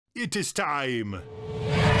It is time.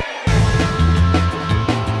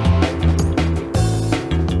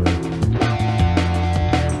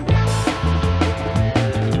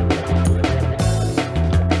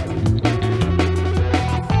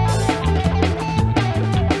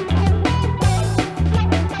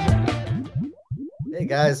 Hey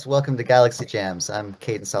guys, welcome to Galaxy Jams. I'm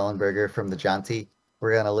Caton Sollenberger from the Jauntee.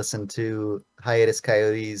 We're going to listen to Hiatus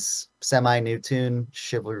Kaiyote's semi-new tune,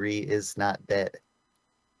 Chivalry Is Not Dead.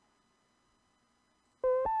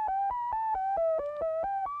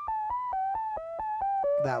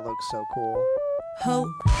 That looks so cool. Hope.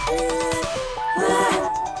 I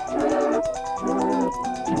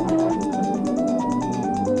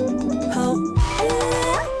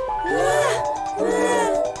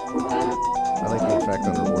like the effect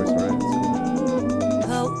on her voice, right?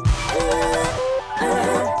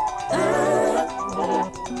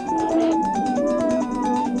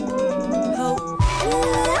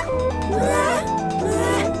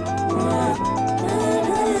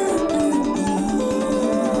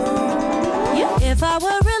 If I were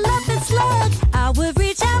a laughing slug, I would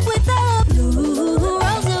reach out with the blue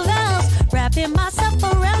rose of elves, wrapping myself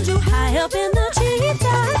around you high up in the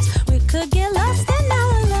treetops. We could get lost in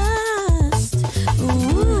our lust.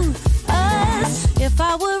 Ooh, us. If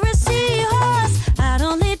I were a seahorse, I'd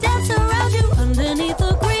only dance around you underneath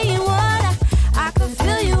the green water. I could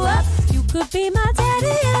fill you up, you could be my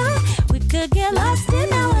daddy. We could get lost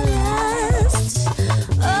in our lust.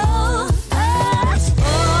 Oh, us.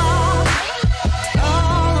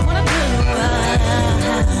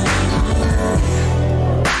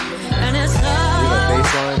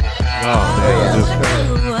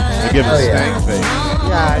 They give a stank face.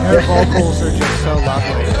 Yeah, and her vocals are just so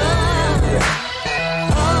lovely.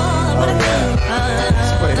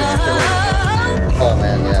 This place is killing. Oh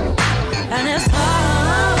man, yeah.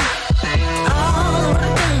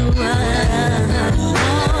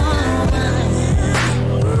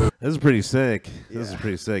 This is pretty sick. This is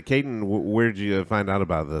pretty sick. Caton, where'd you find out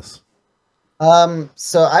about this?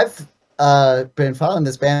 So I've been following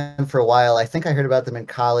this band for a while. I think I heard about them in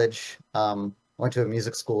college. Went to a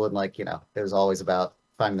music school and it was always about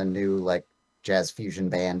finding a new jazz fusion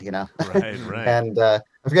band, Right. And I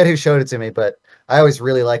forget who showed it to me, but I always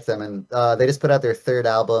really liked them. And they just put out their third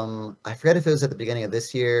album. I forget if it was at the beginning of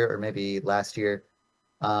this year or maybe last year.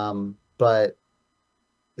 But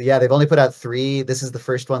yeah, they've only put out 3. This is the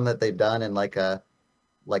first one that they've done in a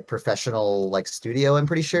professional studio, I'm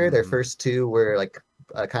pretty sure. Their first 2 were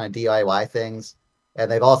kind of DIY things, and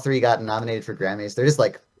they've all 3 gotten nominated for Grammys. They're just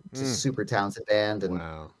just super talented band, and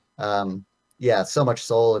wow. Yeah, so much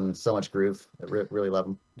soul and so much groove. I really love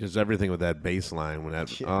them. Just everything with that bass line.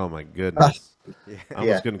 Oh my goodness. I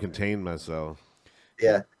almost couldn't contain myself.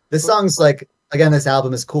 Yeah. This song's again, this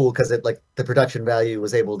album is cool because the production value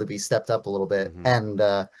was able to be stepped up a little bit. And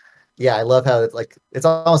yeah, I love how it's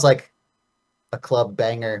almost like a club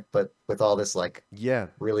banger, but with all this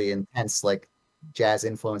really intense jazz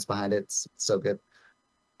influence behind it. It's so good.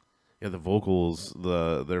 Yeah, the vocals,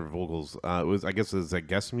 their vocals. I guess is that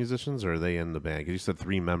guest musicians, or are they in the band? Because you said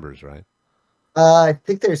 3 members, right? I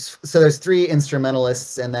think there's 3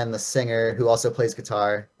 instrumentalists and then the singer who also plays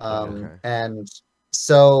guitar. And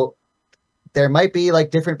so there might be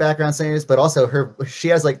different background singers, but also she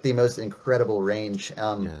has the most incredible range.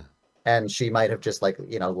 And she might have just layered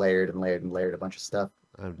and layered and layered a bunch of stuff.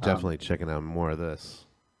 I'm definitely checking out more of this.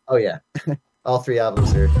 Oh yeah, all 3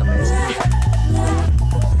 albums are amazing.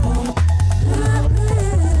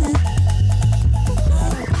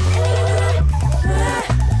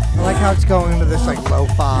 I like how it's going into this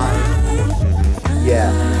lo-fi,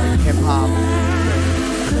 Yeah. hip hop.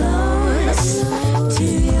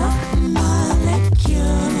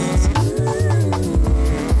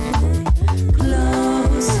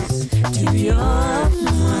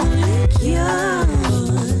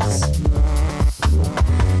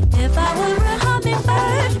 If I were a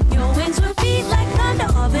hummingbird, your wings would beat like thunder,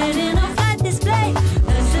 orbiting a flight display.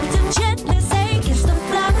 The symptom gently say, kiss the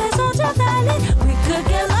flowers ultraviolet. We could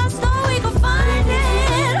get lost or we could find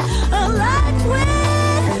it. A light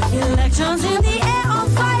wind, electrons in the air on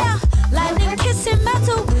fire, lightning kiss.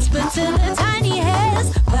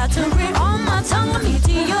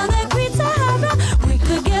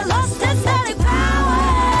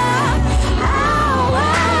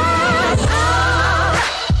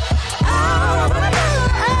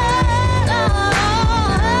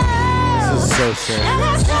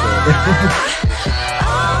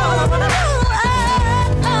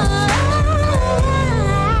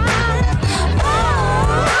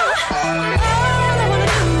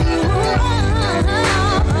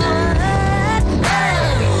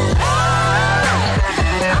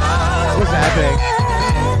 was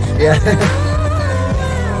epic. Yeah.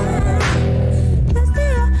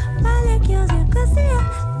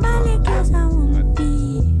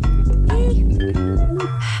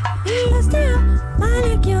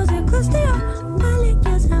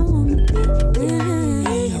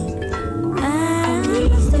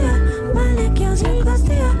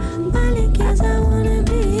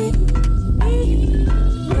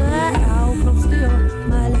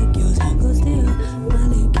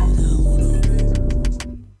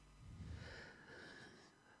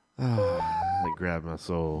 Grabbed my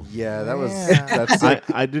soul. Yeah, that was. Yeah. That's.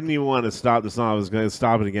 I didn't even want to stop the song. I was going to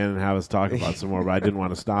stop it again and have us talk about some more, but I didn't want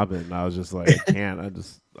to stop it. And I was just like, I can't.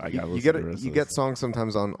 I got to listen to the rest You of get this. songs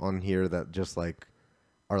sometimes on here that just like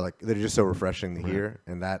are like they're just so refreshing to hear,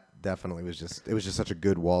 and that definitely was just such a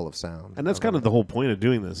good wall of sound. And that's kind of the whole point of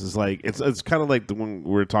doing this is like it's kind of like when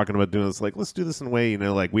we're talking about doing this, like let's do this in a way,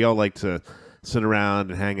 like we all like to sit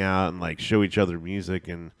around and hang out and like show each other music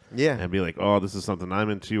and be like, oh, this is something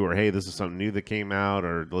I'm into, or hey, this is something new that came out,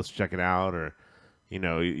 or let's check it out, or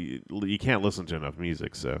you can't listen to enough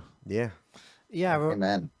music, so Yeah,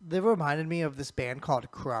 Amen. they reminded me of this band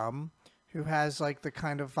called Crumb, who has like the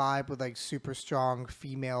kind of vibe with like super strong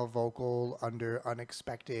female vocal under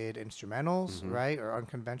unexpected instrumentals, right? Or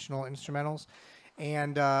unconventional instrumentals.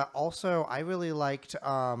 And also, I really liked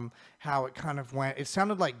how it kind of went. It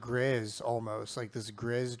sounded like Grizz almost, like this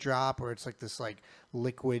Grizz drop, where it's like this like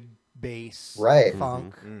liquid bass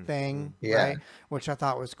funk thing, right? Which I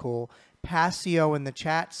thought was cool. Passio in the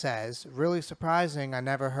chat says, really surprising. I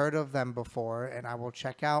never heard of them before, and I will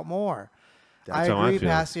check out more. That's how I agree, feel.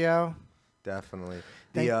 Passio. Definitely.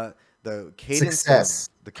 Thank- The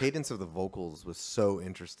cadence of the vocals was so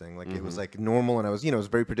interesting. Like it was like normal, and I was, it was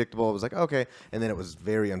very predictable. I was like, okay, and then it was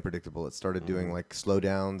very unpredictable. It started doing like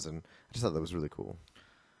slowdowns, and I just thought that was really cool.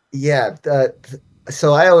 Yeah.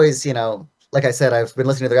 So I always, like I said, I've been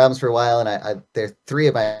listening to their albums for a while, and they're three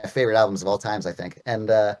of my favorite albums of all times, I think.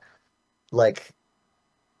 And like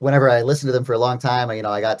whenever I listened to them for a long time,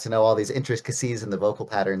 I got to know all these intricacies in the vocal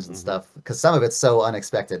patterns and stuff, because some of it's so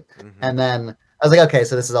unexpected. And then I was like, okay,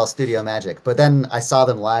 so this is all studio magic. But then I saw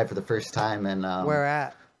them live for the first time, and Where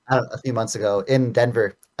at? a few months ago in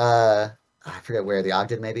Denver. I forget where, the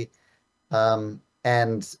Ogden maybe.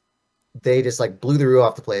 And they just like blew the roof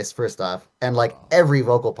off the place first off, and like every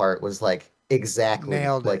vocal part was like exactly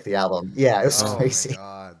Nailed like it. the album. Yeah, it was Oh crazy. my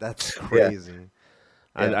god, that's crazy.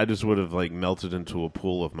 I just would have like melted into a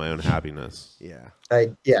pool of my own happiness. Yeah.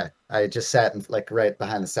 I just sat and like right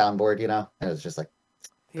behind the soundboard, and it was just like.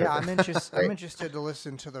 Yeah, I'm interested. Right. I'm interested to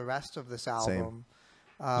listen to the rest of this album.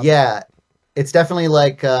 Yeah, it's definitely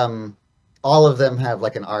like all of them have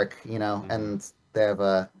like an arc, and they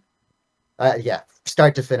have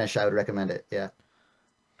start to finish. I would recommend it. Yeah.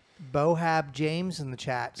 Bohab James in the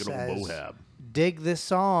chat Good old says, Bohab. dig this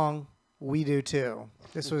song. We do too.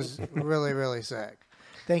 This was really, really sick.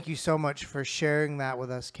 Thank you so much for sharing that with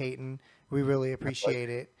us, Caton. We really appreciate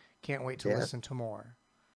it. Can't wait to listen to more.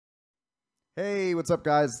 Hey, what's up,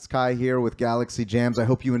 guys? It's Kai here with Galaxy Jams. I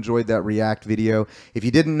hope you enjoyed that React video. If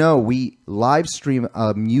you didn't know, we live stream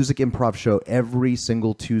a music improv show every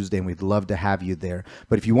single Tuesday, and we'd love to have you there.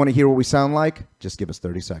 But if you want to hear what we sound like, just give us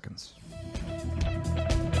 30 seconds.